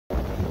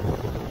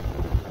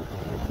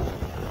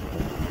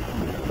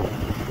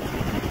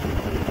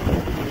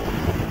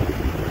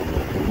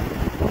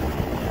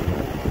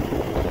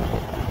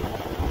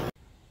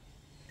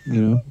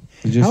You know.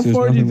 How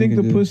far do you think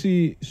the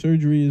pussy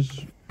surgery is?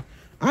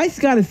 I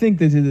got to think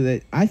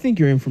that I think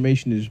your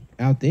information is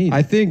outdated.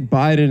 I think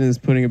Biden is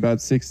putting about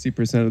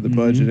 60% of the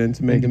budget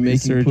into making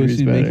these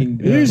surgeries better.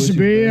 It used to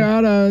be you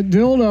had a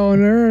dildo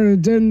in there and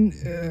it didn't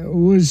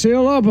would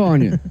seal up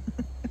on you.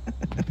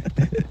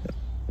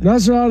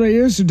 That's how they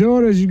used to do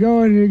it. Is you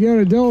go and you get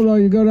a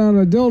dildo, you go down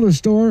to a dildo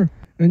store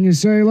and you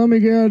say, "Let me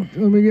get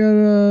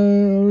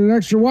an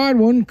extra wide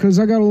one because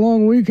I got a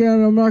long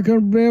weekend. I'm not going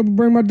to be able to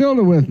bring my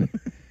dildo with me."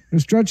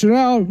 And stretch it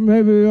out,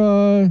 maybe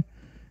the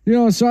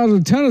size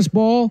of a tennis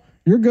ball.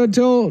 You're good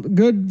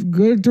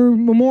through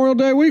Memorial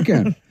Day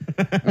weekend.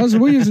 That's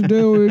what we used to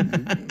do.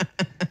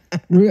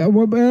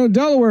 In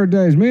Delaware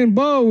days, me and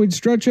Bo, we'd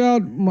stretch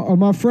out.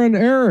 My friend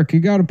Eric, he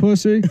got a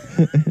pussy.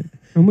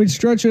 And we'd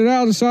stretch it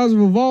out the size of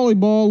a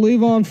volleyball,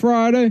 leave on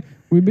Friday.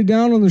 We'd be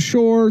down on the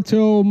shore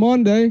till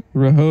Monday.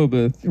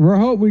 Rehoboth.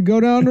 We'd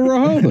go down to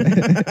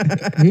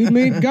Rehoboth. He'd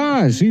meet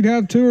guys. He'd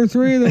have 2 or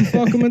 3 of them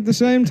fuck them at the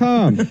same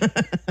time.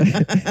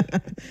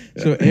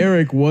 So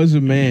Eric was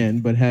a man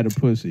but had a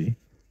pussy.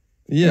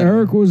 Yeah.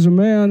 Eric was a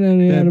man and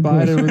he had a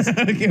pussy.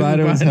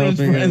 Biden was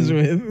helping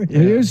him. It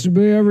used to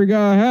be every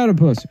guy had a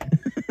pussy.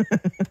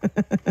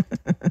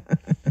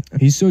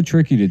 He's so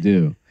tricky to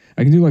do.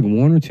 I can do like 1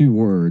 or 2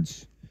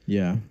 words.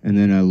 Yeah. And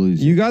then I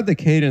lose You got the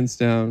cadence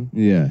down.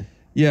 Yeah.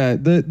 Yeah,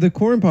 the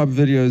Corn Pop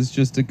video is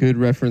just a good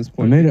reference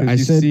point. I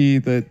said, see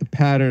the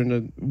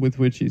pattern with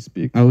which he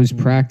speaks. I was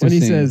practicing.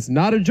 When he says,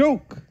 not a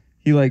joke,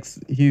 he has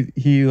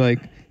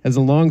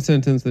a long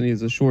sentence, then he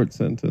has a short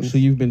sentence. So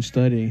you've been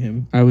studying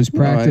him. I was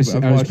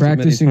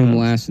practicing him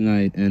last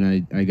night,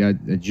 and I got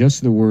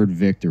just the word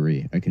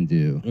victory I can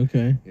do.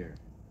 Okay. Here.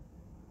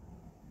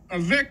 A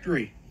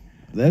victory.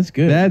 That's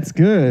good. That's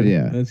good.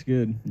 Yeah. That's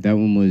good. That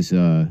one was...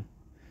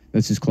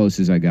 that's as close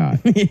as I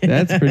got.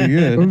 That's pretty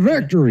good. A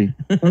victory.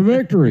 A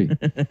victory.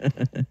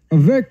 A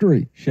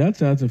victory.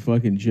 Shouts out to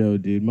fucking Joe,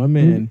 dude. My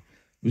man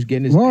was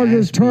getting his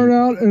largest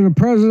turnout in a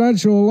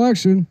presidential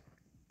election.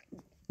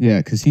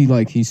 Yeah, because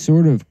he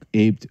sort of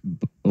aped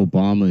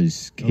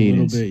Obama's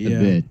cadence a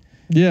bit.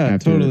 Yeah,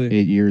 after totally.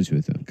 8 years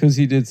with him. Because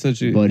he did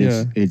such a... But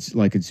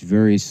it's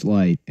very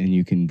slight, and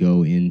you can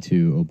go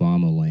into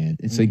Obama land.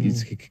 It's like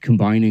it's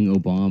combining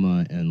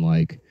Obama and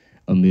like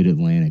a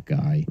mid-Atlantic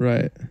guy.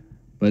 Right.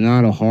 But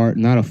not a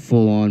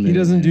full-on. He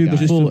doesn't do the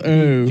full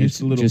O.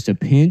 Just a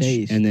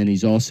pinch, and then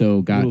he's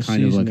also got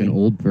kind of like an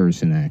old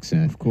person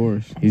accent. Of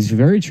course, he's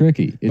very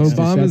tricky.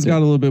 Obama's got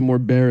a little bit more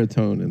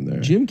baritone in there.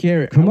 Jim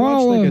Carrey. I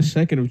watched like a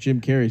second of Jim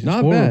Carrey's. It's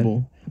not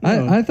horrible.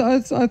 Bad. I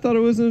thought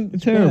it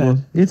wasn't terrible.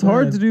 Bad. It's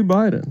hard to do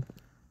Biden.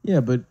 Yeah,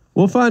 but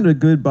we'll find a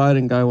good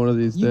Biden guy one of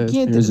these days.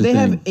 Can't they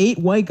have 8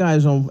 white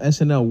guys on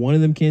SNL. One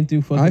of them can't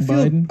do fucking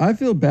Biden. I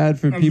feel bad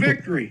for people.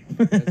 Victory.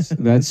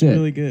 That's it.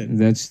 Really good.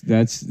 That's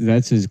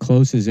as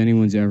close as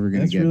anyone's ever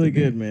going to get. That's really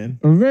good, man.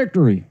 A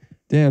victory.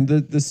 Damn,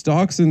 the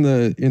stocks in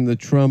the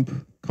Trump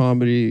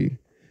comedy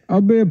I'll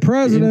be a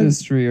president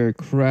industry are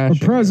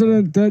crashing. A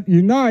president that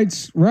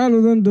unites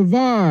rather than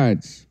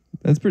divides.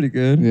 That's pretty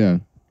good. Yeah.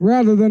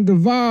 Rather than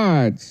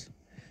divides.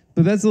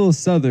 But that's a little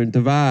southern.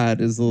 Divide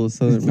is a little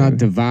southern. It's not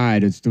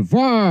divide. It's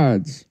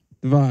divides.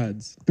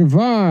 Divides.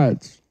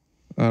 Divides.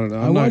 I don't know.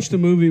 I watched a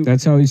movie.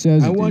 That's how he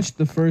says it. I watched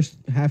the first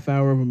half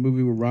hour of a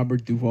movie where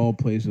Robert Duval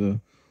plays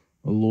an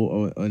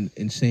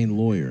insane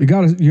lawyer. You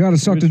gotta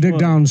suck the dick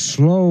down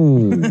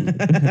slow.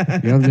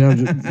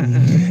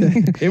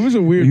 It was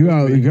a weird. You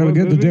gotta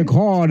get the dick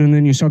hard and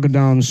then you suck it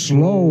down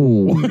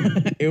slow.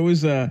 It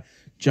was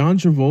John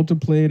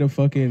Travolta played a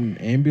fucking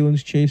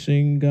ambulance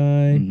chasing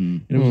guy,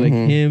 and it was like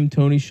him,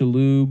 Tony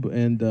Shalhoub,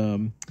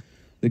 and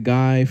the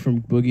guy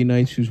from Boogie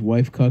Nights whose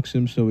wife cucks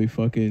him, so he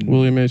fucking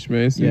William H.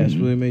 Macy. Yes,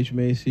 William H.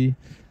 Macy.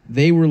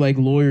 They were like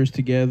lawyers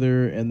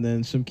together, and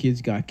then some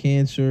kids got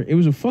cancer. It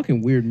was a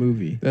fucking weird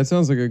movie. That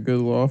sounds like a good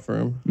law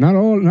firm. Not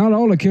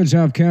all the kids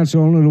have cancer,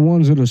 only the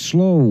ones that are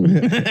slow.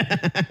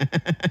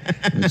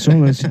 It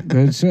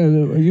said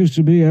it used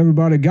to be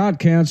everybody got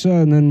cancer,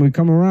 and then we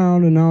come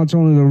around, and now it's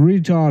only the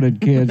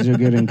retarded kids are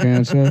getting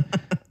cancer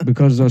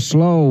because they're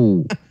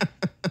slow.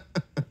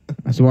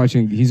 I was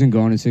watching. He's in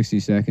Gone in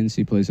 60 Seconds.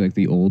 He plays like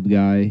the old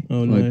guy,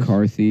 like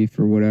car thief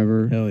or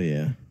whatever. Hell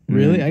yeah.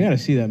 Really? I gotta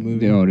see that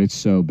movie. Oh, it's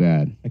so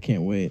bad. I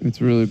can't wait.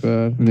 It's really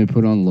bad. And they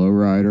put on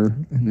Lowrider,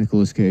 and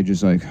Nicolas Cage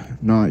is like,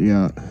 not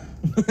yet.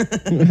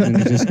 And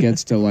he just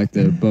gets to like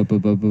the bup,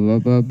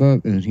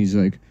 and he's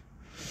like,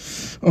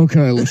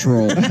 okay, let's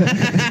roll.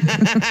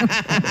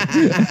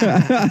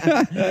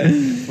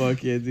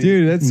 Fuck yeah,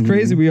 dude, that's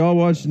crazy. We all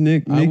watched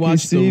I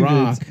watched The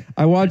Rock.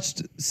 I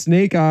watched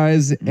Snake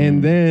Eyes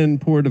and then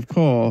Port of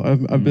Call.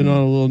 I've been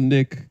on a little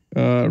Nick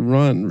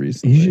run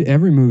recently.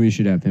 Every movie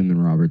should have him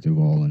and Robert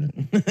Duval in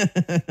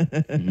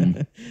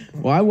it.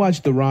 Well, I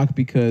watched The Rock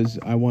because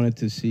I wanted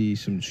to see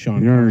some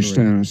Sean. You don't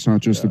understand. It's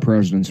not just the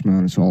president's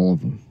men. It's all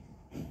of them.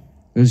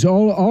 There's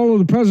all of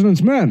the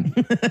president's men.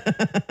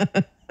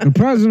 The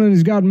president,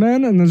 he's got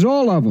men, and there's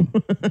all of them.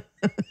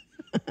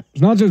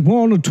 It's not just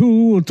 1 or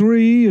 2 or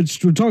 3.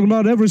 We're talking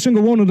about every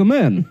single one of the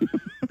men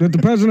that the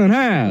president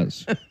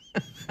has.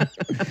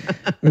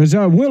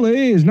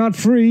 Willie is not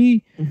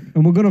free,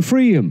 and we're going to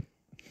free him.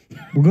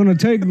 We're going to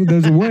take,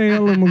 there's a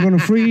whale, and we're going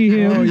to free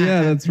him. Oh,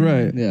 yeah, that's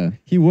right. Yeah.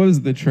 He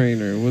was the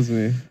trainer,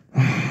 wasn't he?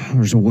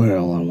 There's a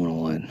whale I want to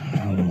let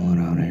out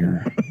of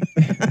here.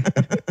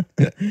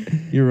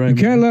 You're right. You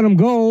can't let him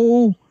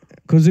go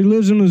because he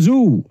lives in the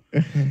zoo.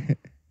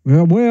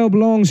 Well, whale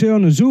belongs here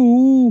in the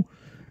zoo,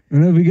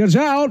 and if he gets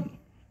out,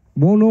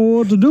 won't know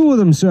what to do with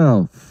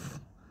himself.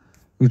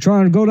 We're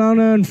trying to go down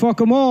there and fuck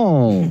them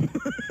all.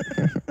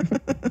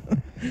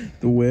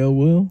 The whale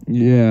will?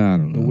 Yeah, I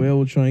don't know. The whale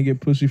will try and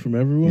get pussy from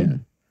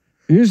everyone?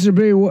 Yeah. It used to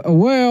be a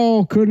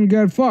whale couldn't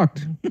get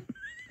fucked.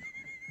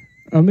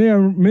 Me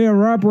and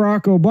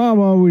Barack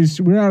Obama, we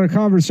had a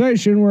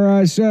conversation where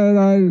I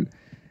said,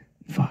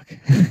 fuck.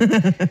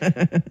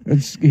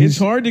 It's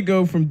hard to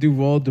go from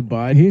Duval to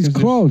Biden. He's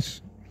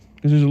close.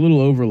 Because there's a little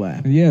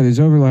overlap. Yeah, there's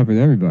overlap with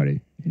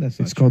everybody.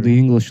 It's called the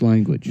English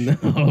language.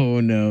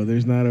 No,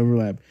 there's not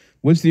overlap.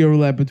 What's the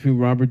overlap between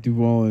Robert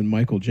Duvall and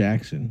Michael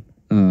Jackson?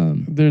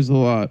 There's a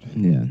lot.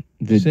 Yeah.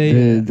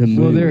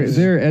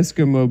 They're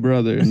Eskimo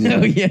brothers.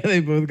 Oh, yeah,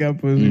 they both got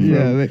pussy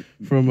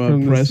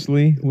from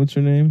Presley. What's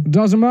her name? It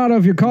doesn't matter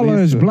if your color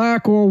is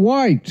black or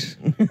white.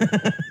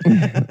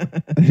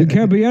 You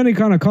can't be any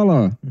kind of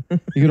color.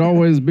 You could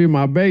always be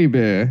my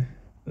baby.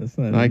 That's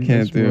not. I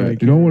can't do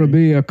it. You don't want to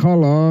be a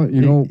color.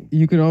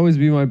 You can always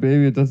be my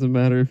baby. It doesn't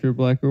matter if you're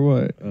black or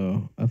white.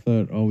 Oh, I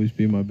thought always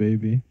be my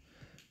baby.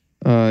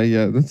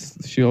 Yeah,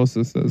 she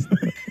also says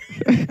that.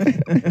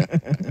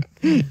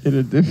 In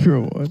a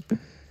different one.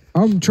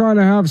 I'm trying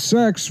to have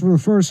sex for the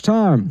first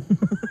time.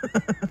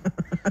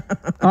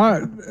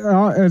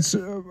 It's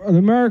the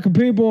American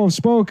people have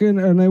spoken,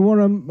 and they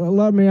want to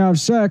let me have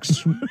sex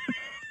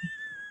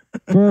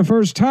for the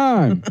first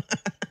time.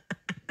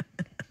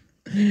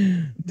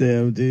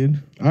 Damn,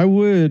 dude.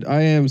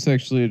 I am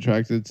sexually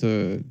attracted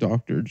to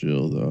Dr.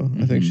 Jill, though.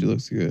 I think she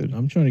looks good.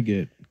 I'm trying to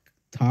get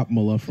top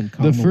Kamala from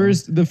Kamala.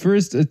 The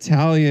first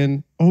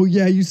Italian. Oh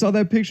yeah, you saw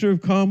that picture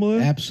of Kamala?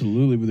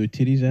 Absolutely, with her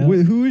titties out.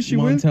 Who is she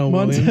Montel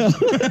with? Williams.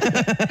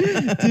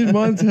 Did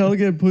Montel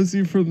get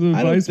pussy from the vice president?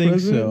 I don't think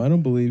so. I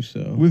don't believe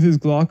so. With his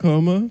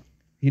glaucoma?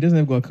 He doesn't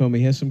have glaucoma.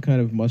 He has some kind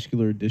of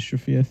muscular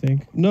dystrophy, I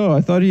think. No,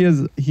 I thought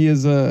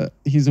he's a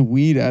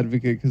weed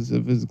advocate because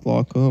of his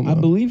glaucoma. I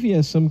believe he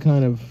has some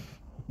kind of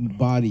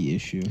body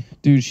issue.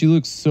 Dude, she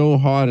looks so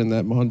hot in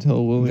that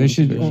Montel Williams.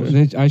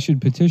 I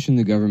should petition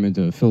the government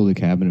to fill the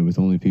cabinet with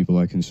only people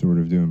I can sort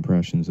of do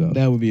impressions of.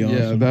 That would be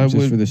awesome. Yeah,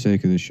 just for the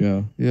sake of the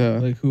show. Yeah.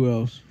 Like who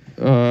else?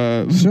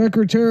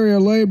 Secretary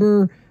of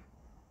Labor,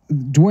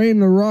 Dwayne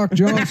The Rock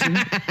Johnson.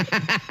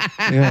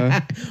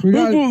 Yeah.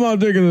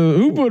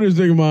 Who put his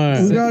dick in my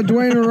ass? We got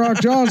Dwayne The Rock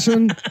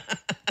Johnson,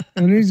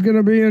 and he's going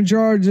to be in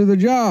charge of the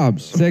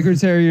jobs.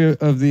 Secretary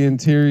of the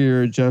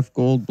Interior, Jeff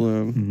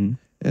Goldblum. Mm-hmm.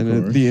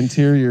 And the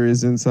interior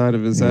is inside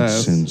of his ass.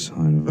 It's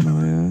inside of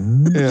my ass.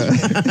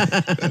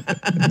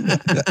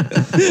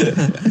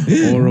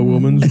 Yeah. Or a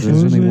woman's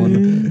pussy.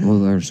 Well,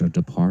 there's a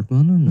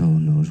department and no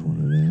one knows what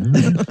it is.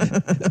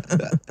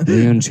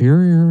 The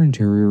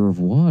interior of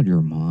what?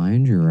 Your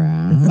mind, your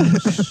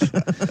ass.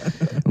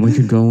 And we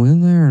could go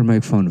in there and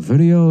make fun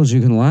videos.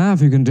 You can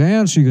laugh, you can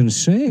dance, you can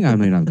sing. I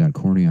mean, I've got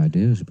corny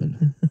ideas, but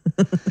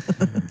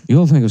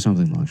you'll think of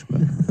something much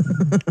better.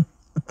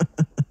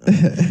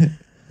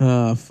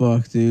 Oh,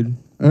 fuck, dude.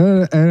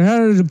 And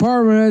head of the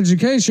Department of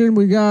Education,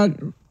 we got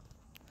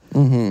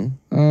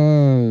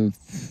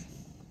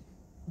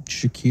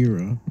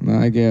Shakira.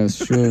 I guess,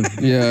 sure.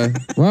 Yeah.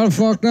 Why the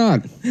fuck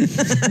not?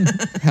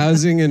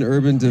 Housing and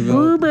urban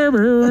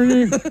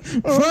development.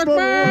 Fuck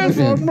my house.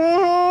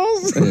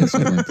 Yeah,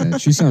 something like that.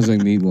 She sounds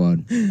like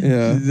Meatwad.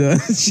 Yeah.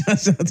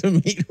 Shouts out to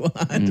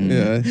Meatwad.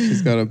 Yeah,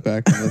 she's got a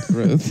back on the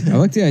throat. I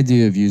like the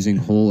idea of using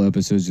whole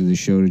episodes of the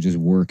show to just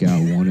work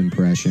out one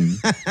impression,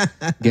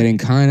 getting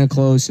kind of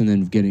close, and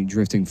then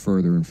drifting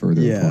further and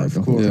further apart.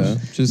 Of course. Yeah.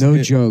 Just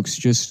no jokes,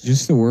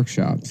 just the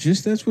workshop.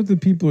 That's what the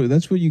people are.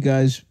 That's what you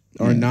guys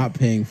are not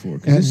paying for,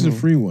 because this is a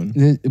free one.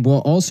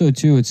 Well, also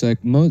too, it's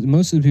like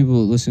most of the people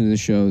that listen to the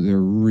show, they're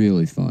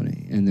really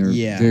funny, and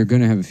they're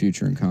going to have a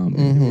future in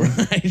comedy.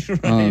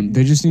 Right.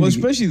 They just need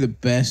especially the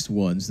best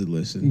ones that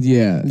listen.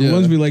 Yeah, the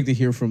ones we like to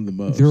hear from the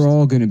most. They're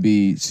all going to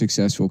be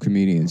successful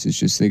comedians. It's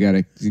just they got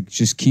to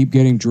just keep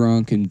getting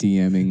drunk and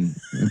DMing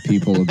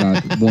people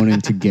about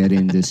wanting to get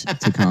into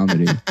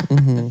comedy.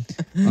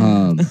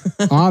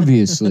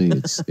 Obviously,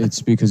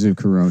 it's because of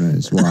Corona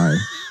is why.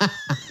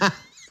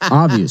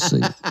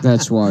 Obviously,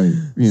 that's why,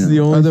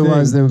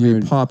 otherwise they would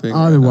be popping.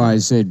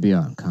 Otherwise, they'd be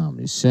on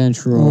Comedy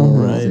Central.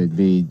 Right. They'd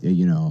be,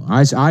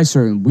 I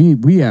certainly,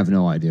 we have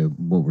no idea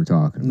what we're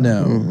talking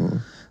about. No.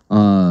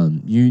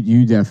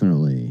 You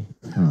definitely,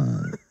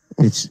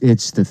 it's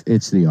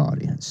the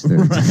audience.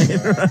 Right.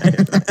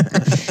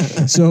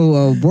 So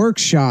a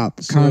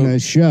workshop kind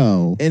of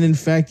show. And in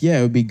fact,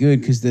 it would be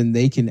good because then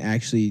they can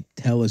actually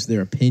tell us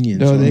their opinions.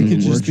 No, they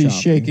could just be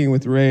shaking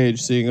with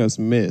rage seeing us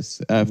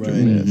miss after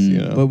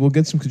miss, But we'll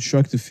get some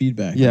constructive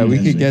feedback. Yeah,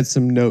 we could get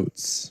some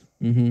notes.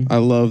 I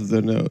love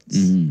the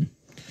notes.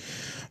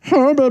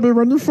 Oh, baby,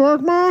 when you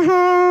fuck my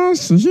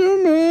house,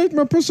 you make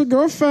my pussy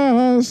go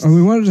fast.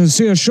 We wanted to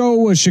see a show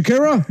with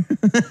Shakira.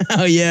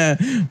 Oh yeah,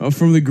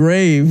 from the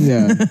grave.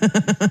 Yeah.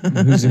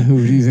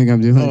 Who do you think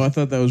I'm doing? Oh, I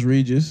thought that was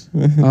Regis.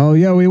 Oh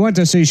yeah, we went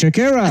to see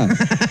Shakira.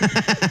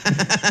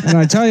 And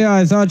I tell you,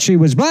 I thought she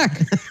was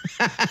black.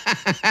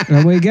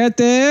 And we get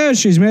there,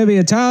 she's maybe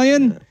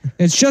Italian.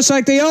 It's just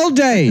like the old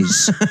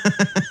days.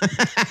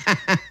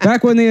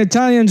 Back when the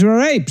Italians were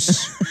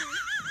apes.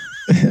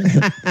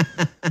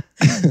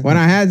 When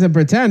I had to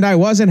pretend I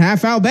wasn't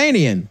half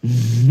Albanian.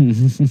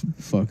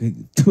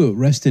 Fucking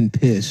rest in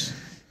piss.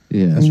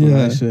 Yeah. That's what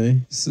I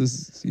say. This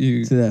is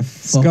you To that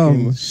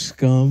fucking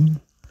scum.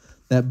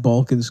 That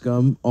Balkan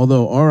scum.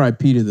 Although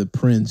R.I.P. to the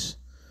prince,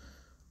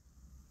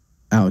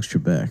 Alex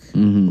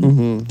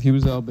Trebek. He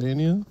was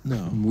Albanian?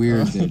 No.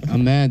 Weird that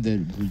I'm mad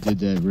that we did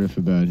that riff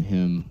about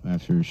him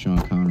after Sean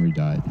Connery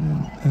died,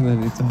 And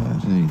then he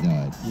died. then he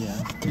died.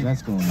 Yeah.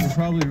 That's going It on.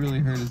 probably really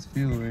hurt his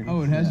feelings.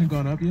 Oh, it hasn't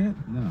gone up yet?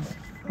 No.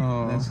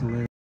 Oh. That's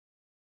hilarious.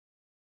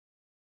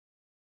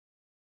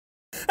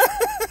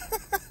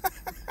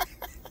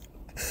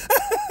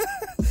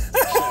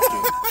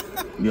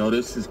 Yo,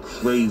 this is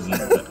crazy.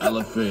 The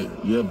elephant,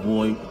 yeah,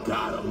 boy,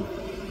 got him.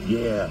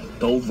 Yeah,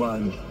 don't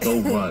run,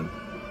 don't run.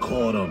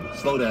 Caught him.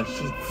 Slow that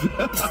shit.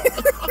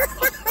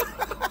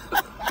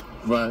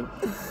 Run.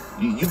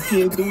 You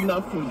can't do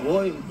nothing,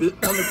 boy. The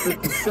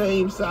elephant the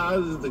same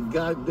size as the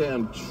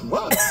goddamn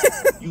truck.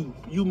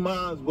 You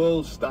might as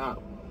well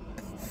stop.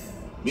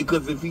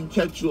 Because if he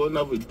catch you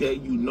another day,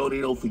 you know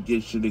they don't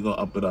forget shit. They gonna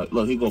up it up.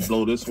 Look, he gonna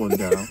blow this one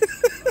down.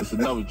 It's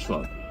another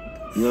truck.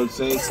 You know what I'm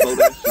saying? Slow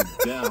that shit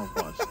down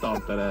before I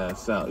stomp that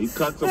ass out. He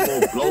cuts them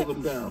off, blows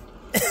them down.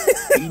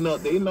 You know,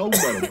 they know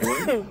better,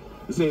 boy.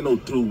 This ain't no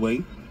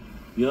throughway.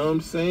 You know what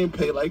I'm saying?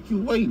 Pay like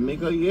you wait,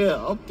 nigga. Yeah,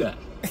 up that.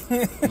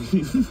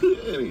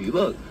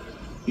 Look,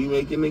 he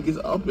making niggas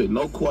up it.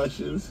 No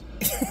questions.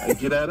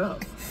 Get that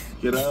up.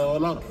 Get that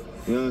all up.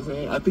 You know what I'm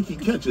saying? I think he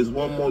catches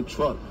one more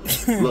truck.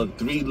 Look,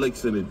 3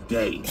 licks in a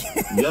day.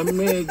 Your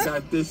man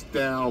got this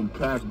down,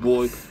 pack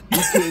boy.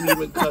 You can't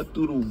even cut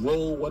through the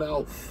road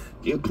without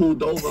getting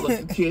pulled over. Look,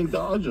 you can't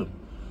dodge him.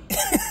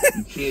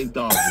 You can't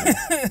dodge him.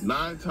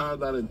 9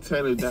 times out of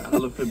 10, if that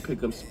elephant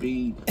pick up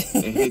speed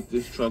and hit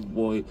this truck,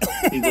 boy,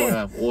 he gonna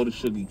have all the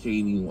sugar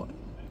cane he want.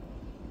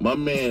 My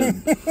man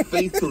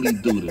faithfully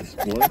do this,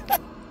 boy.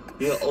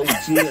 He'll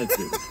OG at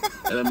this.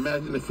 And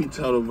imagine if he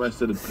tell the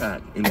rest of the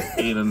pack and there's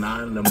 8 or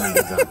 9 of them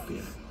niggas out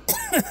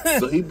there.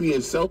 So he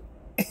being self.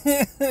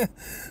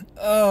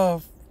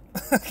 Oh,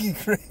 fucking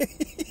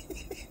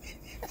great.